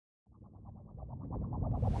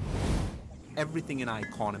everything in our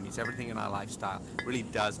economies, everything in our lifestyle really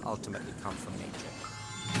does ultimately come from nature.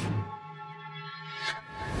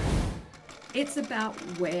 It's about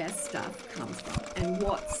where stuff comes from and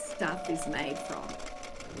what stuff is made from.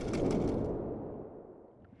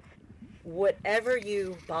 Whatever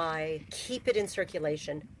you buy, keep it in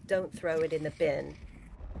circulation. Don't throw it in the bin.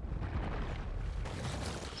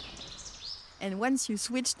 And once you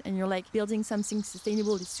switched and you're like building something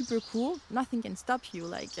sustainable is super cool, nothing can stop you.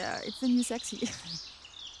 Like, it's the new sexy.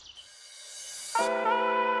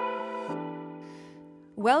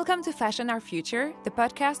 Welcome to Fashion Our Future, the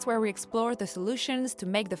podcast where we explore the solutions to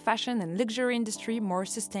make the fashion and luxury industry more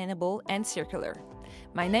sustainable and circular.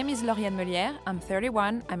 My name is Lauriane Meulière, I'm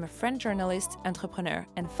 31, I'm a French journalist, entrepreneur,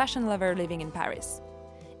 and fashion lover living in Paris.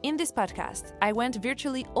 In this podcast, I went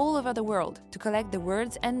virtually all over the world to collect the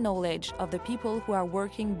words and knowledge of the people who are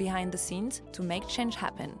working behind the scenes to make change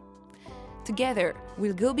happen. Together,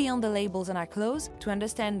 we'll go beyond the labels on our clothes to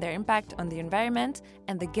understand their impact on the environment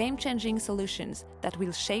and the game-changing solutions that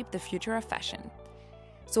will shape the future of fashion.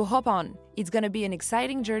 So hop on, it's going to be an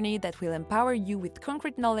exciting journey that will empower you with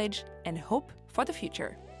concrete knowledge and hope for the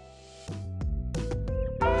future.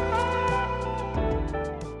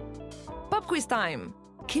 Pop quiz time!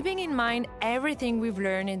 Keeping in mind everything we've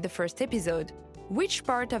learned in the first episode, which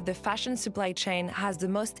part of the fashion supply chain has the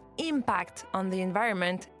most impact on the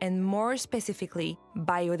environment and more specifically,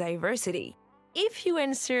 biodiversity? If you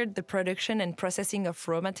answered the production and processing of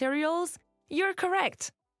raw materials, you're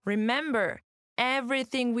correct. Remember,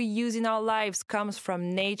 everything we use in our lives comes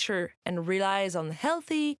from nature and relies on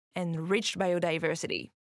healthy and rich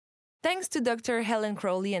biodiversity. Thanks to Dr. Helen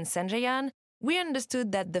Crowley and Sanjayan, we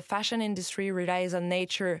understood that the fashion industry relies on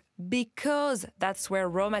nature because that's where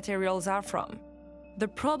raw materials are from. The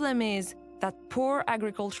problem is that poor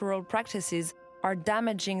agricultural practices are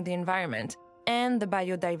damaging the environment and the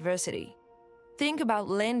biodiversity. Think about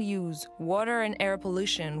land use, water and air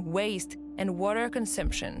pollution, waste, and water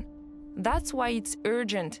consumption. That's why it's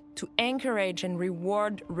urgent to encourage and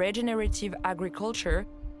reward regenerative agriculture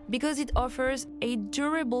because it offers a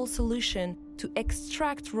durable solution to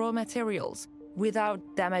extract raw materials without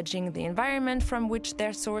damaging the environment from which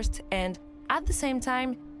they're sourced and, at the same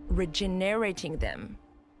time, regenerating them.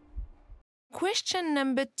 Question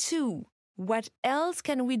number 2. What else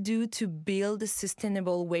can we do to build a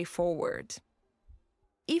sustainable way forward?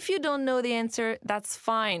 If you don't know the answer, that's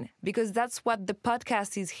fine, because that's what the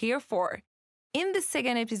podcast is here for. In the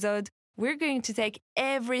second episode, we're going to take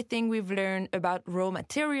everything we've learned about raw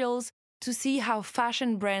materials to see how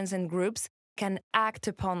fashion brands and groups can act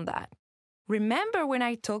upon that. Remember when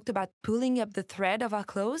I talked about pulling up the thread of our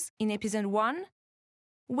clothes in episode 1?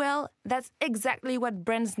 Well, that's exactly what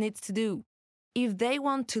brands need to do. If they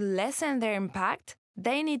want to lessen their impact,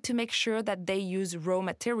 they need to make sure that they use raw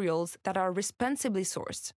materials that are responsibly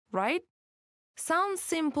sourced, right? Sounds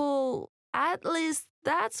simple, at least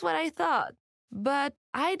that's what I thought. But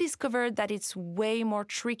I discovered that it's way more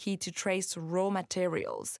tricky to trace raw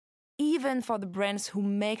materials, even for the brands who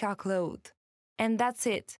make our clothes. And that's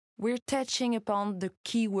it. We're touching upon the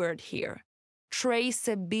key word here: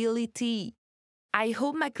 traceability. I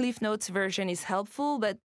hope my Cliff Notes version is helpful,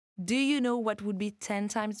 but do you know what would be 10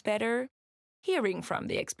 times better? Hearing from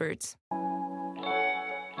the experts.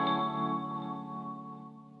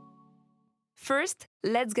 First,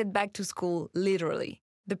 let's get back to school, literally.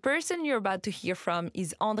 The person you're about to hear from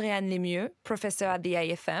is Andréane Lemieux, professor at the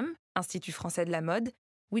IFM, Institut Français de la Mode,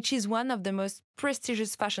 which is one of the most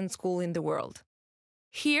prestigious fashion schools in the world.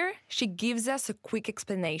 Here, she gives us a quick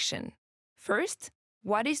explanation. First,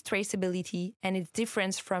 what is traceability and its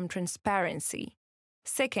difference from transparency?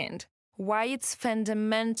 Second, why it's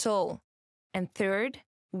fundamental. And third,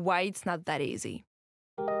 why it's not that easy.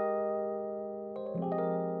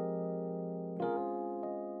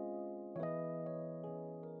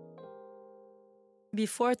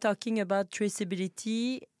 Before talking about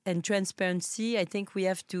traceability and transparency, I think we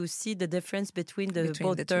have to see the difference between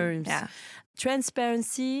both terms. Yeah.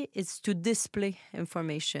 Transparency is to display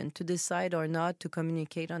information, to decide or not to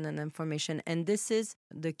communicate on an information. And this is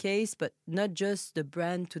the case, but not just the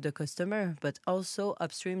brand to the customer, but also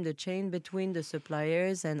upstream the chain between the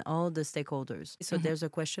suppliers and all the stakeholders. So there's a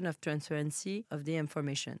question of transparency of the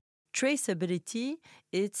information. Traceability,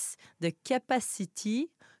 it's the capacity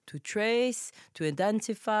to trace, to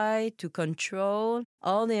identify, to control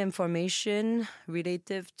all the information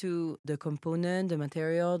relative to the component, the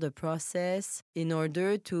material, the process, in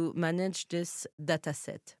order to manage this data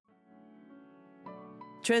set.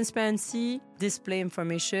 Transparency, display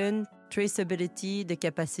information, traceability, the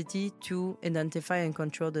capacity to identify and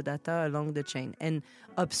control the data along the chain, and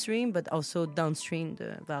upstream, but also downstream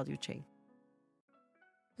the value chain.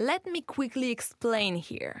 Let me quickly explain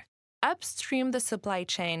here. Upstream the supply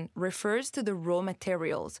chain refers to the raw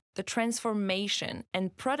materials, the transformation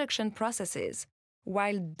and production processes,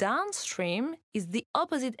 while downstream is the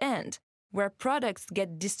opposite end, where products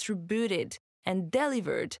get distributed and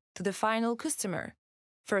delivered to the final customer,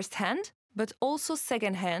 first-hand, but also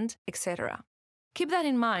second-hand, etc. Keep that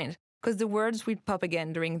in mind, because the words will pop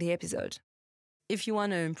again during the episode. If you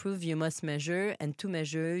want to improve, you must measure, and to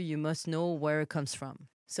measure, you must know where it comes from.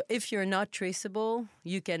 So if you're not traceable,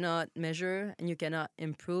 you cannot measure and you cannot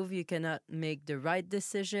improve, you cannot make the right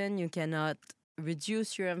decision, you cannot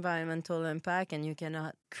reduce your environmental impact, and you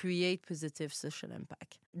cannot create positive social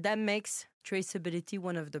impact. That makes traceability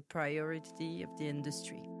one of the priorities of the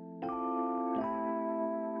industry.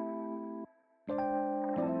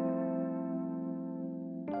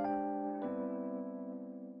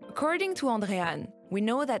 According to Andréane, we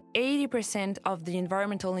know that 80% of the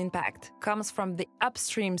environmental impact comes from the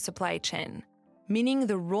upstream supply chain, meaning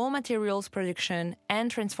the raw materials production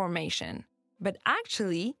and transformation. But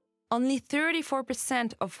actually, only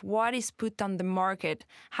 34% of what is put on the market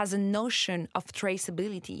has a notion of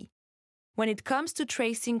traceability. When it comes to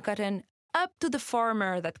tracing cotton up to the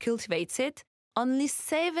farmer that cultivates it, only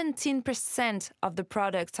 17% of the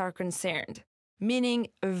products are concerned, meaning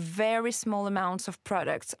a very small amounts of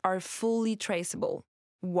products are fully traceable.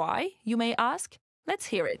 Why, you may ask? Let's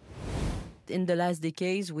hear it. In the last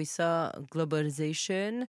decades, we saw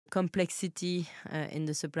globalization, complexity in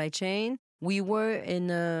the supply chain. We were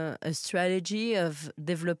in a strategy of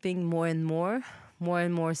developing more and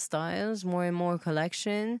more styles, more and more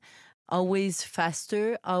collection, always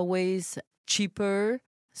faster, always cheaper.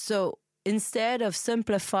 So instead of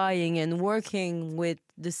simplifying and working with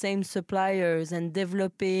the same suppliers and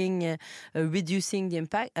developing, reducing the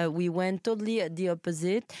impact, we went totally at the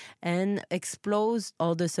opposite and exposed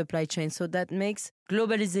all the supply chain. So that makes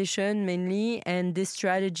globalization mainly and this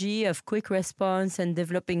strategy of quick response and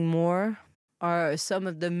developing more are some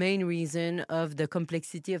of the main reasons of the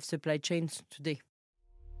complexity of supply chains today.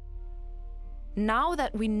 Now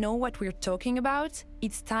that we know what we're talking about,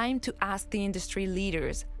 it's time to ask the industry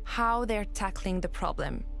leaders how they're tackling the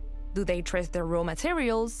problem. Do they trace their raw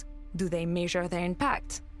materials? Do they measure their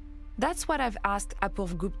impact? That's what I've asked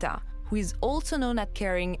Apoorv Gupta, who is also known at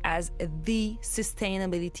Kering as the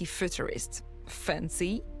sustainability futurist.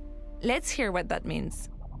 Fancy? Let's hear what that means.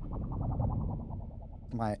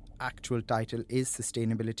 My actual title is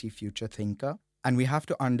Sustainability Future Thinker. And we have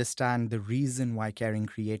to understand the reason why Kering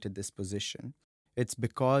created this position. It's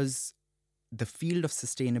because the field of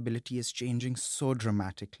sustainability is changing so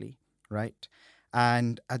dramatically, right?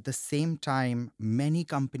 And at the same time, many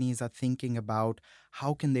companies are thinking about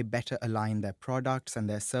how can they better align their products and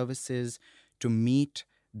their services to meet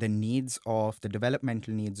the needs of the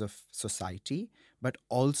developmental needs of society, but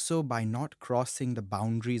also by not crossing the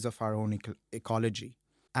boundaries of our own ecology.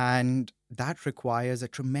 And that requires a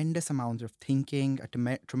tremendous amount of thinking,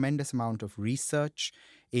 a tremendous amount of research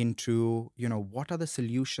into, what are the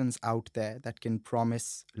solutions out there that can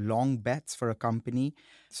promise long bets for a company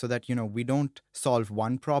so that, we don't solve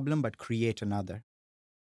one problem, but create another.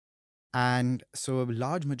 And so a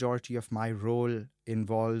large majority of my role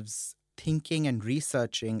involves thinking and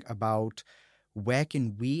researching about where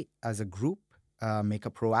can we as a group make a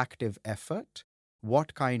proactive effort,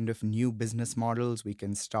 what kind of new business models we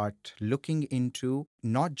can start looking into,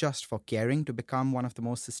 not just for Kering to become one of the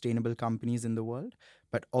most sustainable companies in the world,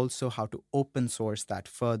 but also how to open source that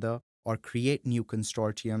further or create new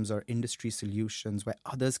consortiums or industry solutions where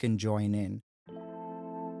others can join in.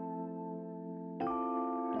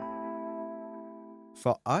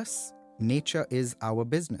 For us, nature is our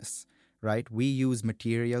business, right? We use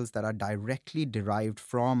materials that are directly derived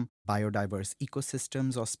from biodiverse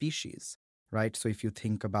ecosystems or species. Right? So if you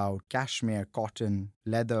think about cashmere, cotton,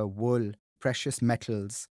 leather, wool, precious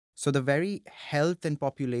metals. So the very health and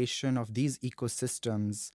population of these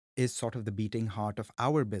ecosystems is sort of the beating heart of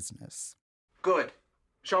our business. Good.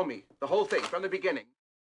 Show me the whole thing from the beginning.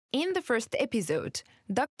 In the first episode,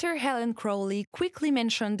 Dr. Helen Crowley quickly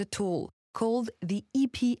mentioned a tool called the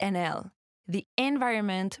EPNL, the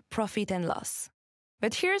Environment, Profit and Loss.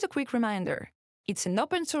 But here's a quick reminder. It's an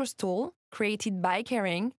open source tool created by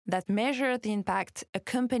Kering that measures the impact a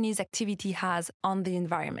company's activity has on the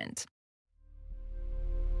environment.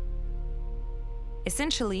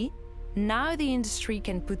 Essentially, now the industry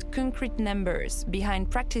can put concrete numbers behind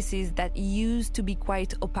practices that used to be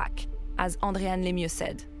quite opaque, as Andréane Lemieux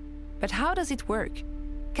said. But how does it work?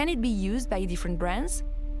 Can it be used by different brands?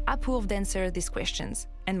 Apoorv answered these questions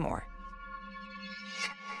and more.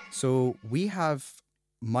 So we have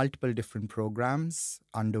multiple different programs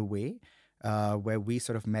underway where we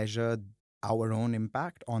sort of measure our own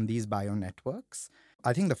impact on these bionetworks.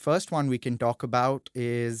 I think the first one we can talk about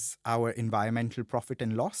is our environmental profit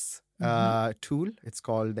and loss tool. It's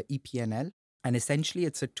called the EPNL. And essentially,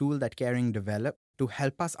 it's a tool that Caring developed to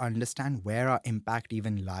help us understand where our impact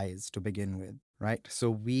even lies to begin with, right?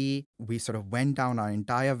 So we sort of went down our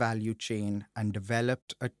entire value chain and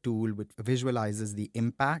developed a tool which visualizes the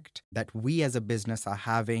impact that we as a business are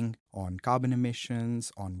having on carbon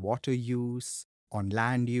emissions, on water use, on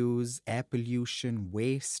land use, air pollution,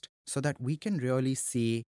 waste, so that we can really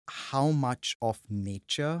see how much of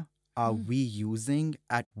nature are we using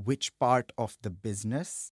at which part of the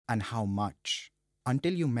business and how much.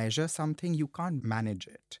 Until you measure something, you can't manage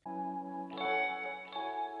it.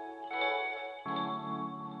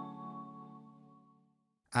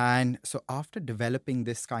 And so after developing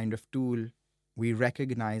this kind of tool, we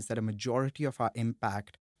recognize that a majority of our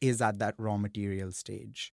impact is at that raw material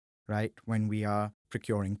stage, right? When we are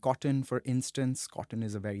procuring cotton, for instance, cotton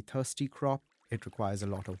is a very thirsty crop. It requires a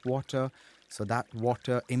lot of water. So that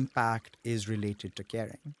water impact is related to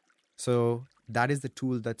caring. So that is the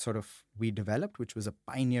tool that sort of we developed, which was a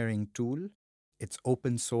pioneering tool. It's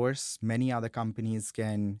open source. Many other companies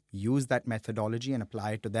can use that methodology and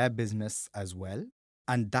apply it to their business as well.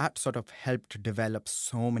 And that sort of helped develop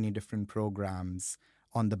so many different programs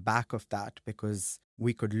on the back of that, because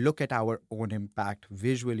we could look at our own impact,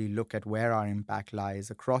 visually look at where our impact lies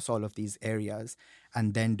across all of these areas,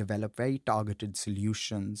 and then develop very targeted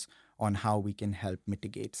solutions on how we can help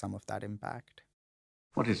mitigate some of that impact.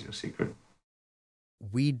 What is your secret?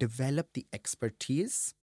 We develop the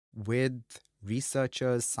expertise with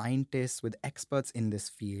researchers, scientists, with experts in this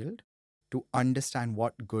field to understand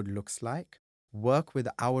what good looks like, work with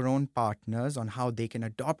our own partners on how they can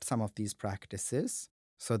adopt some of these practices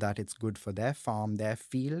so that it's good for their farm, their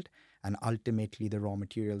field, and ultimately the raw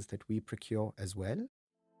materials that we procure as well.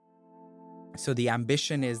 So the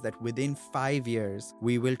ambition is that within 5 years,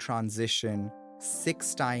 we will transition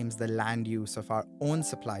 6 times the land use of our own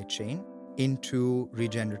supply chain into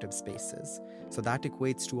regenerative spaces. So that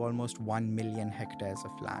equates to almost 1 million hectares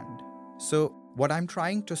of land. So what I'm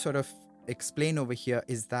trying to sort of explain over here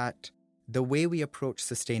is that the way we approach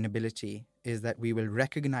sustainability is that we will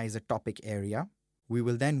recognize a topic area. We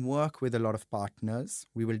will then work with a lot of partners.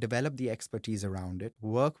 We will develop the expertise around it,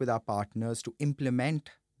 work with our partners to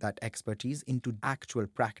implement that expertise into actual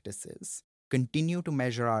practices, continue to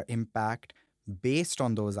measure our impact based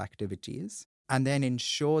on those activities, and then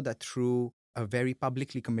ensure that through a very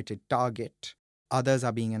publicly committed target, others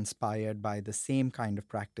are being inspired by the same kind of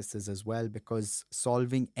practices as well, because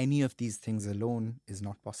solving any of these things alone is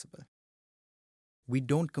not possible. We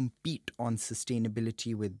don't compete on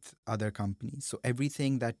sustainability with other companies. So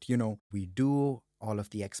everything that, we do, all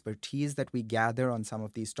of the expertise that we gather on some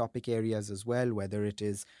of these topic areas as well, whether it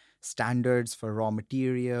is standards for raw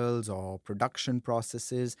materials or production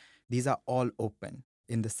processes, these are all open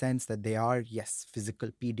in the sense that they are, yes, physical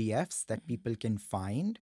PDFs that people can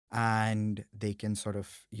find and they can sort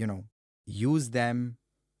of, use them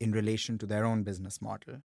in relation to their own business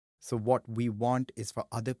model. So what we want is for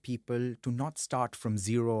other people to not start from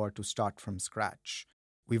zero or to start from scratch.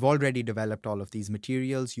 We've already developed all of these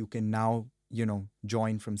materials. You can now,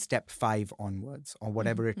 join from step 5 onwards or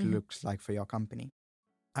whatever it looks like for your company.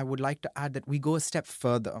 I would like to add that we go a step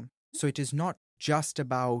further. So it is not just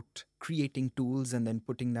about creating tools and then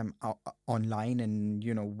putting them out online and,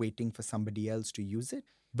 waiting for somebody else to use it.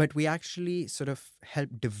 But we actually sort of help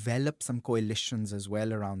develop some coalitions as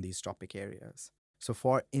well around these topic areas. So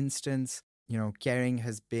for instance, Caring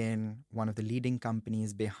has been one of the leading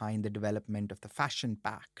companies behind the development of the Fashion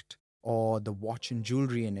Pact or the Watch and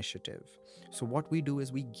Jewelry Initiative. So what we do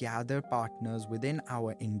is we gather partners within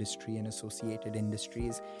our industry and associated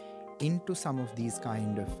industries into some of these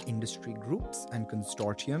kind of industry groups and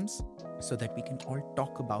consortiums so that we can all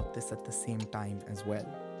talk about this at the same time as well.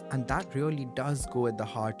 And that really does go at the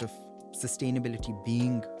heart of sustainability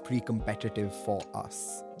being pre-competitive for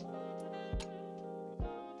us.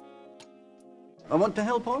 I want to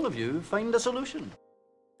help all of you find a solution.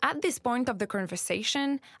 At this point of the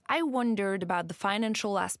conversation, I wondered about the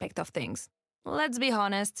financial aspect of things. Let's be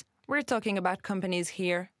honest, we're talking about companies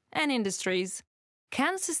here and industries.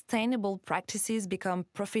 Can sustainable practices become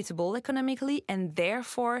profitable economically and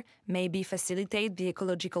therefore maybe facilitate the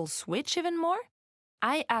ecological switch even more?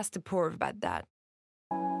 I asked Apoorv about that.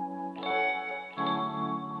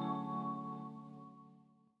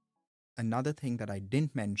 Another thing that I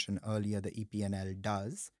didn't mention earlier the EPNL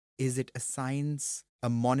does is it assigns a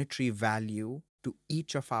monetary value to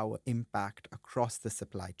each of our impact across the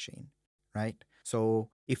supply chain, right?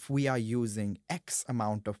 So if we are using X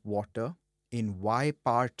amount of water in Y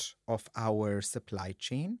part of our supply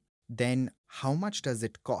chain, then how much does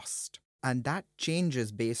it cost? And that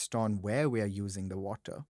changes based on where we are using the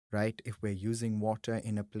water, right? If we're using water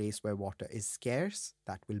in a place where water is scarce,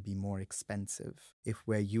 that will be more expensive. If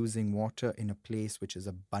we're using water in a place which is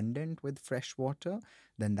abundant with fresh water,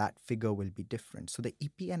 then that figure will be different. So the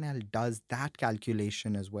EP&L does that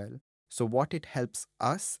calculation as well. So what it helps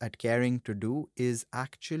us at Caring to do is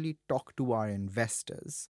actually talk to our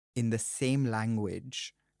investors in the same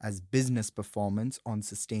language as business performance on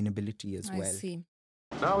sustainability as well. I see.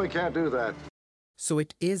 No, we can't do that. So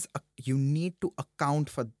it is, you need to account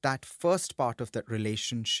for that first part of that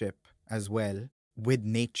relationship as well with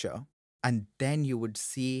nature. And then you would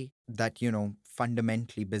see that,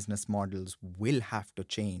 fundamentally business models will have to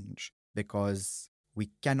change because we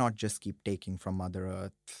cannot just keep taking from Mother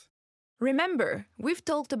Earth. Remember, we've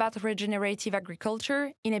talked about regenerative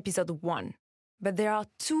agriculture in episode 1. But there are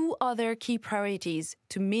 2 other key priorities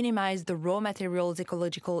to minimize the raw materials'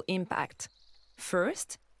 ecological impact.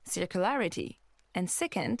 First, circularity, and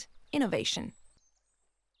second, innovation.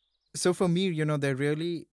 So for me, there are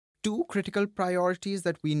really 2 critical priorities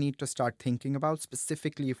that we need to start thinking about,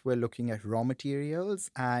 specifically if we're looking at raw materials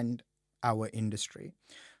and our industry.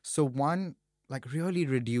 So one, like really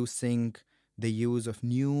reducing the use of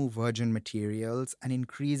new virgin materials and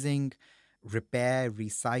increasing repair,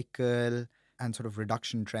 recycle, and sort of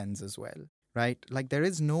reduction trends as well, right? Like there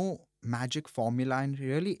is no magic formula, and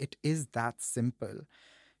really it is that simple.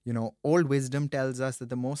 Old wisdom tells us that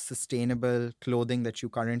the most sustainable clothing that you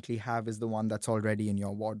currently have is the one that's already in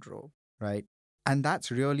your wardrobe, right? And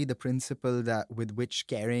that's really the principle that with which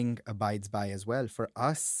Caring abides by as well. For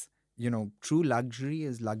us, true luxury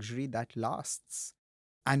is luxury that lasts.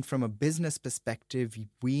 And from a business perspective,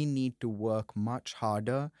 we need to work much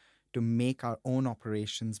harder to make our own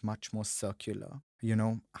operations much more circular.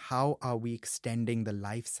 How are we extending the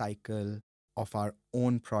life cycle of our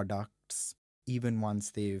own products even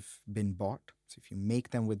once they've been bought? So if you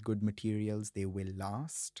make them with good materials, they will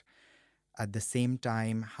last. At the same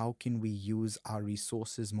time, how can we use our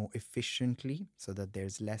resources more efficiently so that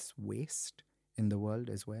there's less waste in the world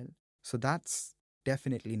as well? So that's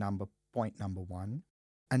definitely point number 1.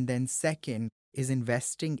 And then second is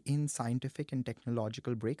investing in scientific and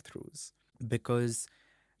technological breakthroughs, because,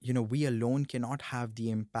 we alone cannot have the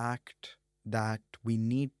impact that we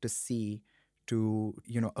need to see to,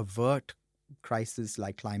 avert crises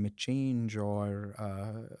like climate change or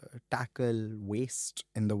tackle waste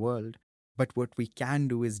in the world. But what we can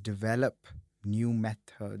do is develop new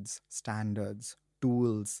methods, standards,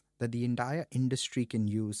 tools that the entire industry can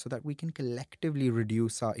use so that we can collectively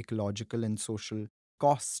reduce our ecological and social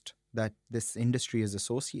cost that this industry is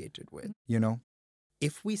associated with.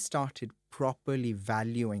 If we started properly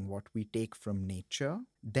valuing what we take from nature,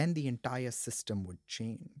 then the entire system would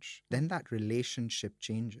change. Then that relationship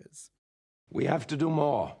changes. We have to do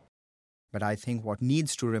more. But I think what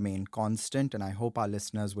needs to remain constant, and I hope our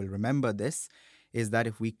listeners will remember this, is that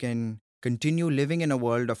if we can continue living in a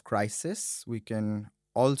world of crisis, we can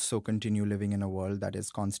also continue living in a world that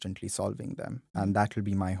is constantly solving them. And that will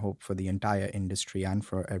be my hope for the entire industry and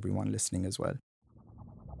for everyone listening as well.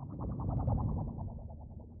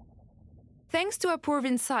 Thanks to Apoorv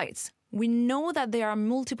insights, we know that there are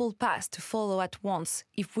multiple paths to follow at once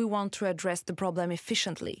if we want to address the problem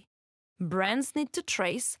efficiently. Brands need to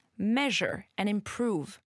trace, measure, and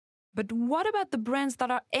improve. But what about the brands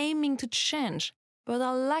that are aiming to change but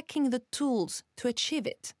are lacking the tools to achieve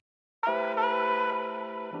it?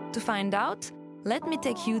 To find out, let me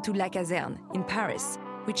take you to La Caserne in Paris,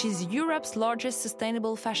 which is Europe's largest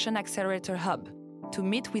sustainable fashion accelerator hub, to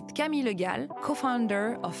meet with Camille Le Gall,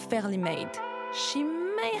 co-founder of Fairly Made. She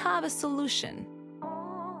may have a solution.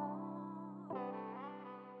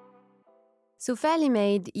 So Fairly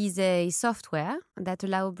Made is a software that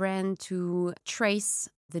allows brands to trace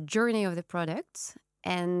the journey of the product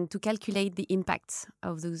and to calculate the impact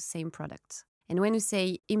of those same products. And when we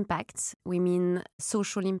say impact, we mean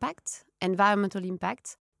social impact, environmental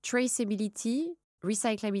impact, traceability,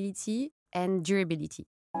 recyclability, and durability.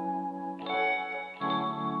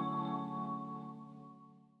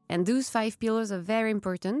 And those 5 pillars are very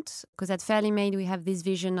important because at Fairly Made, we have this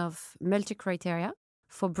vision of multi-criteria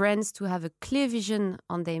for brands to have a clear vision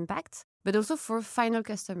on the impact, but also for final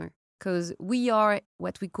customer. Because we are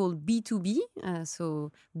what we call B2B,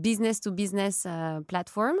 so business-to-business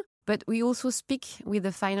platform, but we also speak with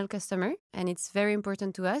the final customer. And it's very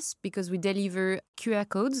important to us because we deliver QR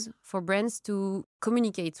codes for brands to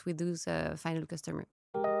communicate with those final customers.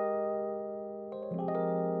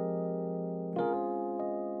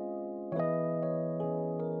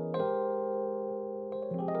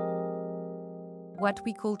 what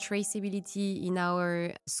we call traceability in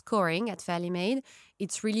our scoring at Fairly Made,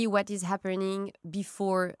 it's really what is happening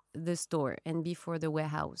before the store and before the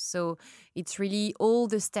warehouse. So it's really all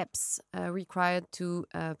the steps required to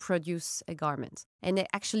produce a garment. And it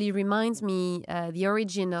actually reminds me the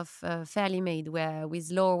origin of Fairly Made, where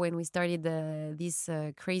with Laure, when we started this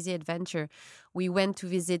crazy adventure, we went to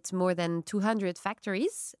visit more than 200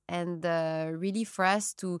 factories. And really for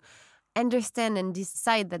us to understand and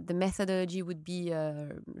decide that the methodology would be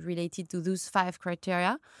related to those 5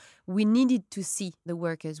 criteria, we needed to see the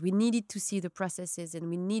workers, we needed to see the processes, and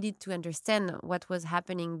we needed to understand what was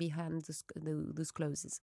happening behind those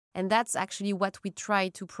clothes. And that's actually what we try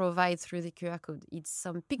to provide through the QR code. It's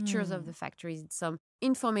some pictures of the factories, it's some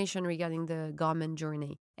information regarding the garment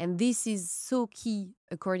journey. And this is so key,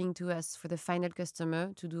 according to us, for the final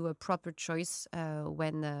customer to do a proper choice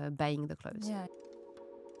when buying the clothes. Yeah.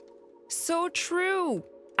 So true!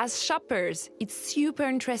 As shoppers, it's super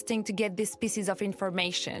interesting to get these pieces of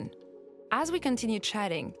information. As we continue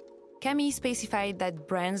chatting, Camille specified that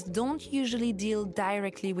brands don't usually deal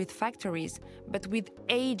directly with factories, but with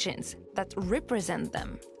agents that represent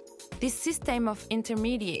them. This system of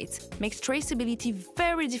intermediates makes traceability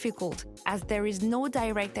very difficult, as there is no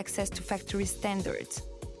direct access to factory standards.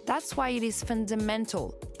 That's why it is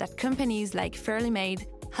fundamental that companies like Fairly Made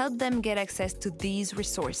help them get access to these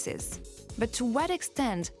resources. But to what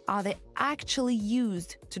extent are they actually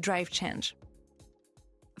used to drive change?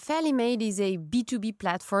 Fairly Made is a B2B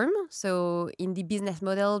platform. So in the business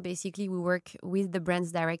model, basically we work with the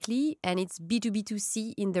brands directly, and it's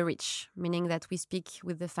B2B2C in the reach, meaning that we speak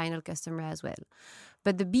with the final customer as well.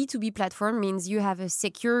 But the B2B platform means you have a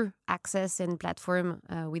secure access and platform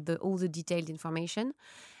with all the detailed information.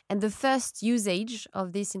 And the first usage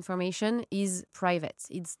of this information is private.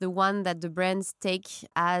 It's the one that the brands take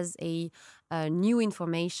as a new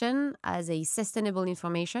information, as a sustainable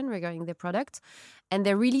information regarding the product. And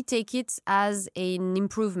they really take it as an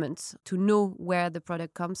improvement to know where the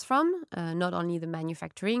product comes from, not only the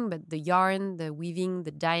manufacturing, but the yarn, the weaving,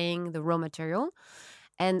 the dyeing, the raw material.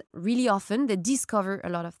 And really often they discover a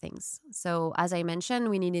lot of things. So as I mentioned,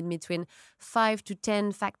 we needed between 5 to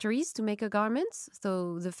 10 factories to make a garment.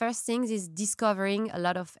 So the first thing is discovering a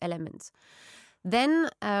lot of elements. Then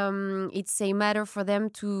it's a matter for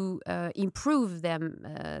them to improve their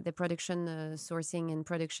production sourcing and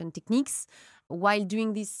production techniques while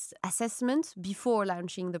doing this assessment before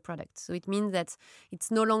launching the product. So it means that it's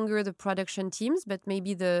no longer the production teams, but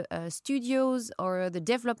maybe the studios or the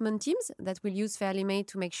development teams that will use Fairly Made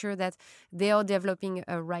to make sure that they are developing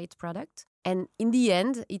a right product. And in the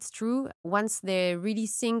end, it's true, once they really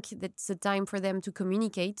think that it's a time for them to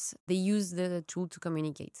communicate, they use the tool to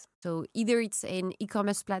communicate. So either it's an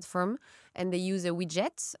e-commerce platform and they use a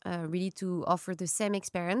widget really to offer the same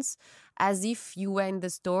experience as if you were in the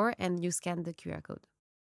store and you scanned the QR code.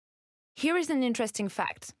 Here is an interesting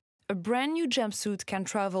fact. A brand new jumpsuit can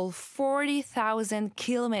travel 40,000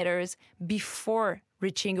 kilometers before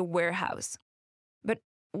reaching a warehouse. But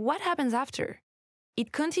what happens after?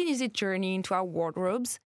 It continues its journey into our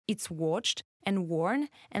wardrobes, it's watched and worn,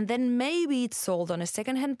 and then maybe it's sold on a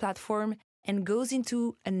second-hand platform and goes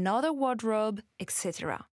into another wardrobe,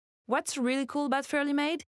 etc. What's really cool about Fairly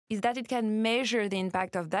Made is that it can measure the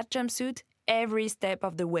impact of that jumpsuit every step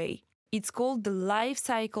of the way. It's called the Life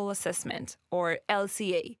Cycle Assessment, or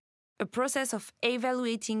LCA, a process of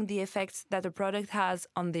evaluating the effects that a product has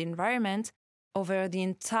on the environment over the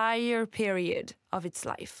entire period of its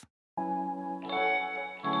life.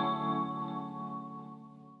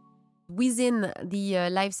 Within the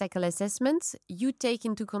life cycle assessment, you take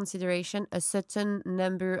into consideration a certain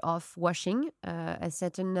number of washing, a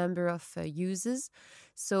certain number of uses.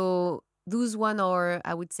 So those one are,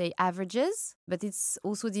 I would say, averages, but it's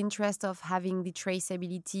also the interest of having the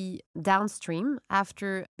traceability downstream.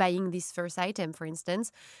 After buying this first item, for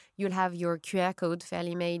instance, you'll have your QR code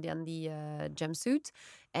Fairly Made on the jumpsuit.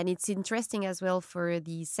 And it's interesting as well for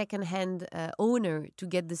the second-hand owner to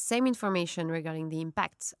get the same information regarding the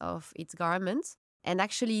impact of its garment. And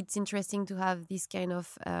actually, it's interesting to have this kind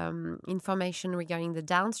of information regarding the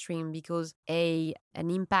downstream because the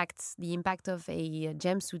impact of a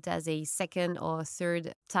jumpsuit as a second or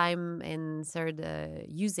third time and third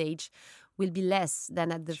usage will be less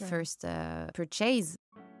than at the first purchase.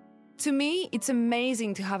 To me, it's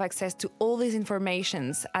amazing to have access to all these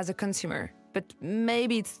informations as a consumer, but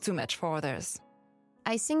maybe it's too much for others.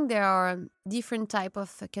 I think there are different type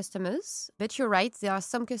of customers, but you're right. There are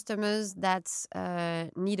some customers that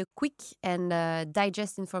need a quick and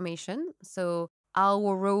digest information. So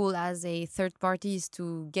Our role as a third party is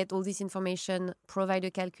to get all this information, provide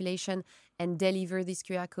a calculation, and deliver this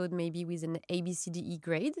QR code maybe with an ABCDE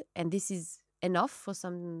grade. And this is enough for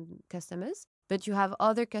some customers. But you have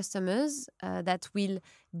other customers that will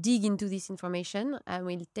dig into this information and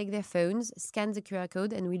will take their phones, scan the QR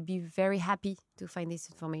code, and will be very happy to find this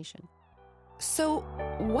information. So,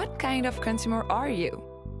 what kind of consumer are you?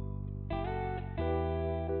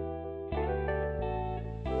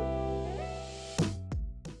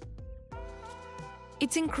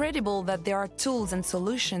 It's incredible that there are tools and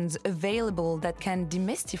solutions available that can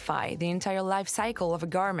demystify the entire life cycle of a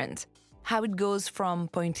garment, how it goes from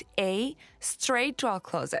point A straight to our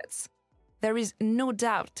closets. There is no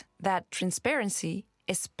doubt that transparency,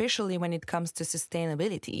 especially when it comes to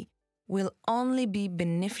sustainability, will only be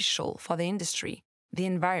beneficial for the industry, the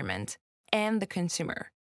environment, and the consumer,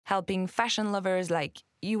 helping fashion lovers like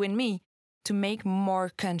you and me to make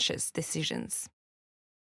more conscious decisions.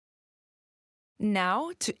 Now,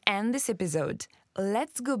 to end this episode,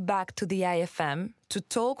 let's go back to the IFM to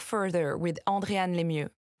talk further with Andréane Lemieux.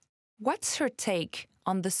 What's her take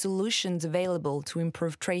on the solutions available to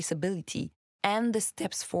improve traceability and the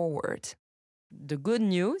steps forward? The good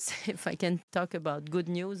news, if I can talk about good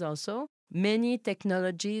news also, many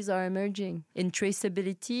technologies are emerging. In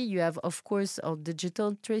traceability, you have, of course, all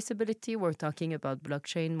digital traceability. We're talking about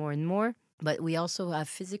blockchain more and more. But we also have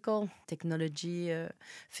physical technology,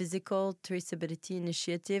 physical traceability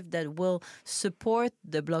initiative that will support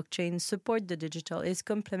the blockchain, support the digital. It's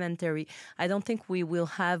complementary. I don't think we will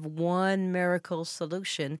have one miracle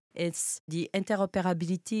solution. It's the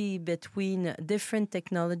interoperability between different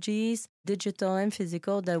technologies, digital and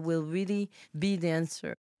physical, that will really be the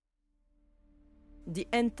answer. The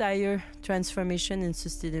entire transformation in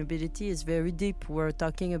sustainability is very deep. We're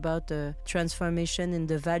talking about a transformation in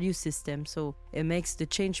the value system. So it makes the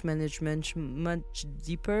change management much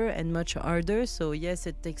deeper and much harder. So yes,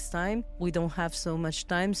 it takes time. We don't have so much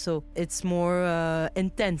time, so it's more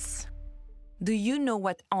intense. Do you know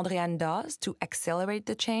what Andréane does to accelerate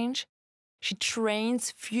the change? She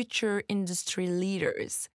trains future industry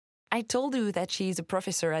leaders. I told you that she's a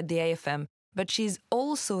professor at the IFM, but she's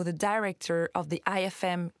also the director of the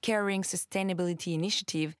IFM Caring Sustainability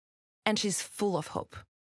Initiative, and she's full of hope.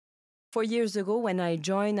 4 years ago, when I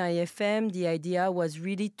joined IFM, the idea was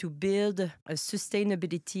really to build a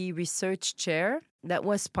sustainability research chair that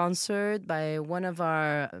was sponsored by one of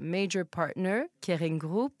our major partners, Kering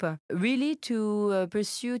Group, really to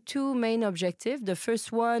pursue two main objectives. The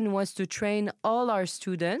first one was to train all our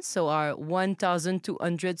students, so our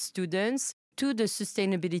 1,200 students, to the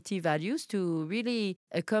sustainability values, to really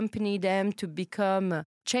accompany them to become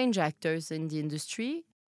change actors in the industry.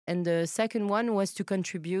 And the second one was to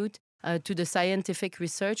contribute to the scientific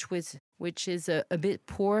research, which is a bit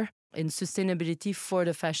poor in sustainability for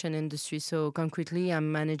the fashion industry. So concretely,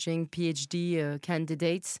 I'm managing PhD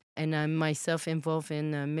candidates, and I'm myself involved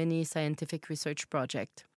in many scientific research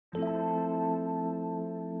projects.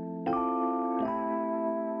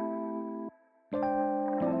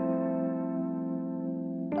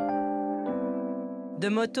 The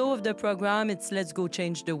motto of the program, it's let's go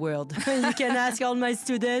change the world. You can ask all my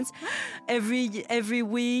students every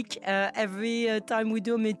week, every time we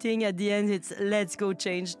do a meeting, at the end, it's let's go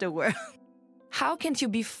change the world. How can you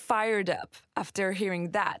be fired up after hearing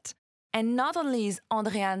that? And not only is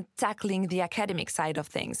Andréane tackling the academic side of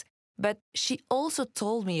things, but she also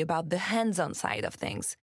told me about the hands-on side of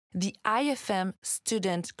things, the IFM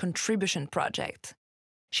Student Contribution Project.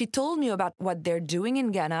 She told me about what they're doing in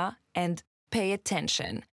Ghana, and pay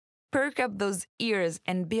attention. Perk up those ears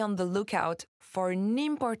and be on the lookout for an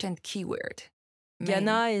important keyword.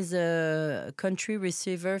 Ghana is a country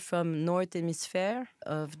receiver from North Hemisphere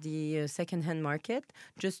of the second-hand market.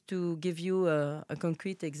 Just to give you a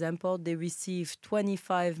concrete example, they receive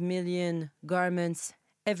 25 million garments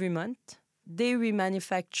every month. They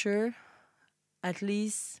remanufacture at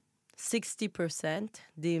least 60%.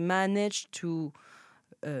 They manage to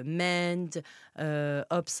mend,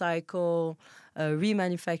 upcycle,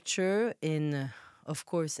 remanufacture in, of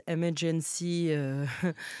course, emergency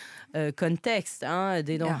context.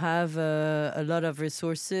 They don't have a lot of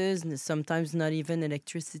resources, sometimes not even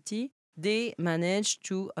electricity. They manage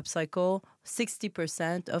to upcycle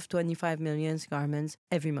 60% of 25 million garments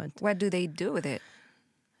every month. What do they do with it?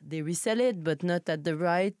 They resell it, but not at the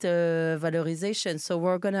right valorization. So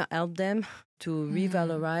we're going to help them to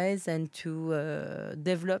revalorize and to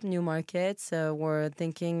develop new markets. We're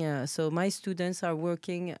thinking, so my students are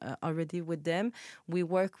working already with them. We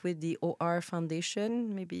work with the OR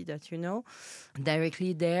Foundation, maybe that you know,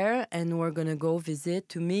 directly there. And we're going to go visit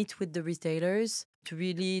to meet with the retailers to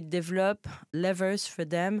really develop levers for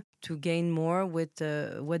them to gain more with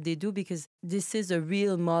what they do, because this is a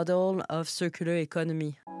real model of circular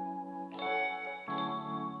economy.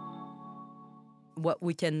 What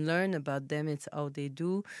we can learn about them is how they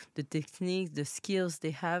do, the techniques, the skills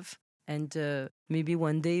they have, and maybe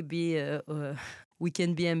one day we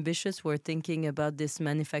can be ambitious. We're thinking about this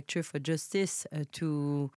manufacture for justice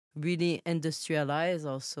to really industrialize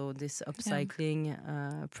also this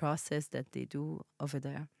upcycling process that they do over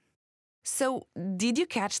there. So, did you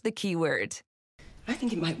catch the key word? I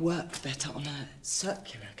think it might work better on a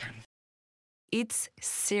circular canvas. It's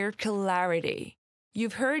circularity.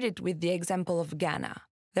 You've heard it with the example of Ghana.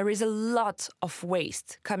 There is a lot of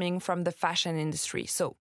waste coming from the fashion industry.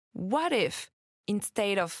 So, what if,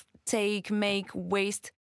 instead of take, make,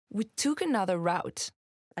 waste, we took another route?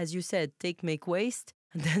 As you said, take, make, waste.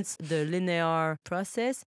 That's the linear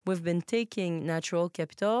process. We've been taking natural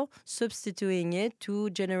capital, substituting it to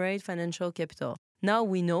generate financial capital. Now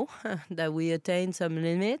we know that we attain some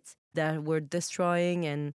limits, that we're destroying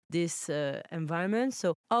and this environment.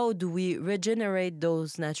 So how do we regenerate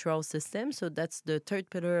those natural systems? So that's the third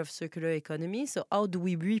pillar of circular economy. So how do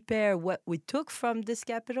we repair what we took from this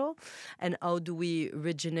capital, and how do we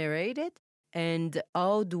regenerate it? And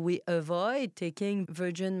how do we avoid taking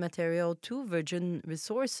virgin material to virgin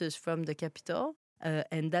resources from the capital?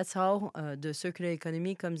 And that's how the circular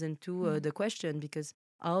economy comes into the question, because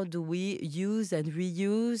how do we use and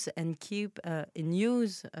reuse and keep in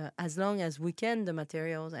use as long as we can the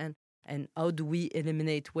materials? And how do we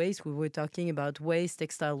eliminate waste? We were talking about waste,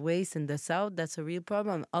 textile waste in the South. That's a real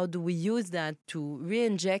problem. How do we use that to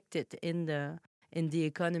re-inject it in the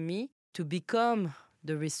economy to become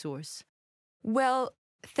the resource? Well,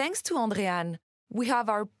 thanks to Andréane, we have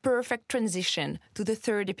our perfect transition to the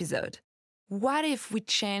third episode. What if we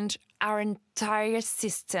change our entire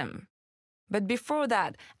system? But before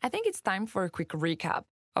that, I think it's time for a quick recap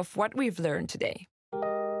of what we've learned today.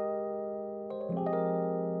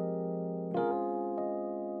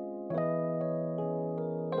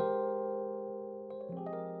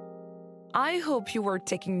 I hope you were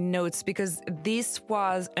taking notes, because this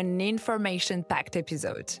was an information-packed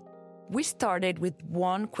episode. We started with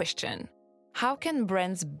one question. How can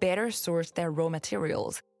brands better source their raw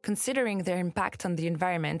materials, considering their impact on the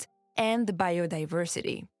environment and the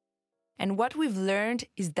biodiversity? And what we've learned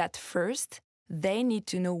is that first, they need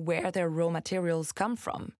to know where their raw materials come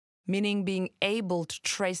from, meaning being able to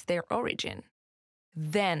trace their origin.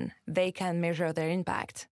 Then they can measure their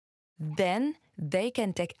impact. Then they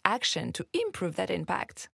can take action to improve that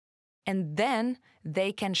impact. And then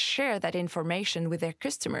they can share that information with their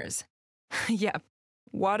customers. Yeah,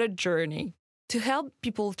 what a journey. To help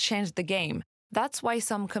people change the game, that's why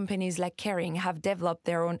some companies like Kering have developed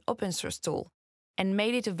their own open source tool and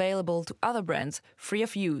made it available to other brands free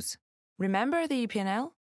of use. Remember the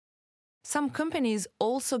EPNL? Some companies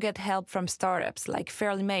also get help from startups like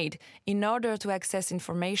Fairly Made in order to access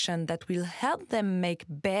information that will help them make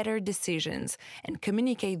better decisions and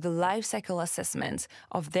communicate the life cycle assessments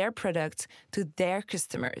of their products to their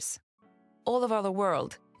customers. All over the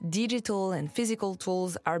world, digital and physical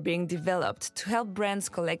tools are being developed to help brands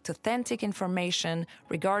collect authentic information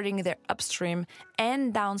regarding their upstream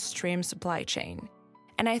and downstream supply chain.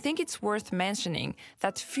 And I think it's worth mentioning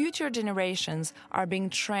that future generations are being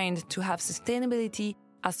trained to have sustainability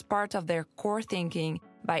as part of their core thinking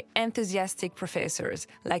by enthusiastic professors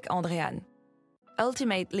like Andréane.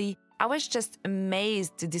 Ultimately, I was just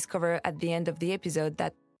amazed to discover at the end of the episode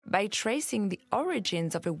that by tracing the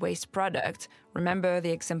origins of a waste product, remember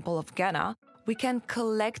the example of Ghana, we can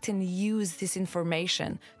collect and use this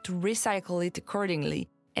information to recycle it accordingly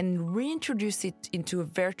and reintroduce it into a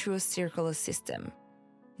virtuous circular system.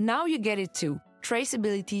 Now you get it too.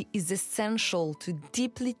 Traceability is essential to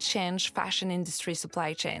deeply change fashion industry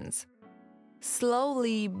supply chains.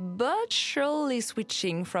 Slowly but surely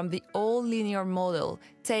switching from the old linear model,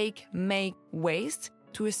 take, make, waste,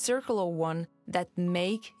 to a circular one that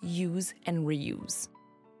make, use, and reuse.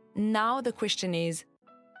 Now the question is,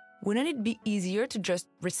 wouldn't it be easier to just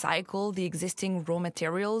recycle the existing raw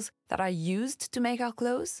materials that are used to make our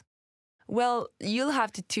clothes? Well, you'll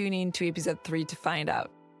have to tune in to episode 3 to find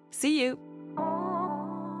out. See you!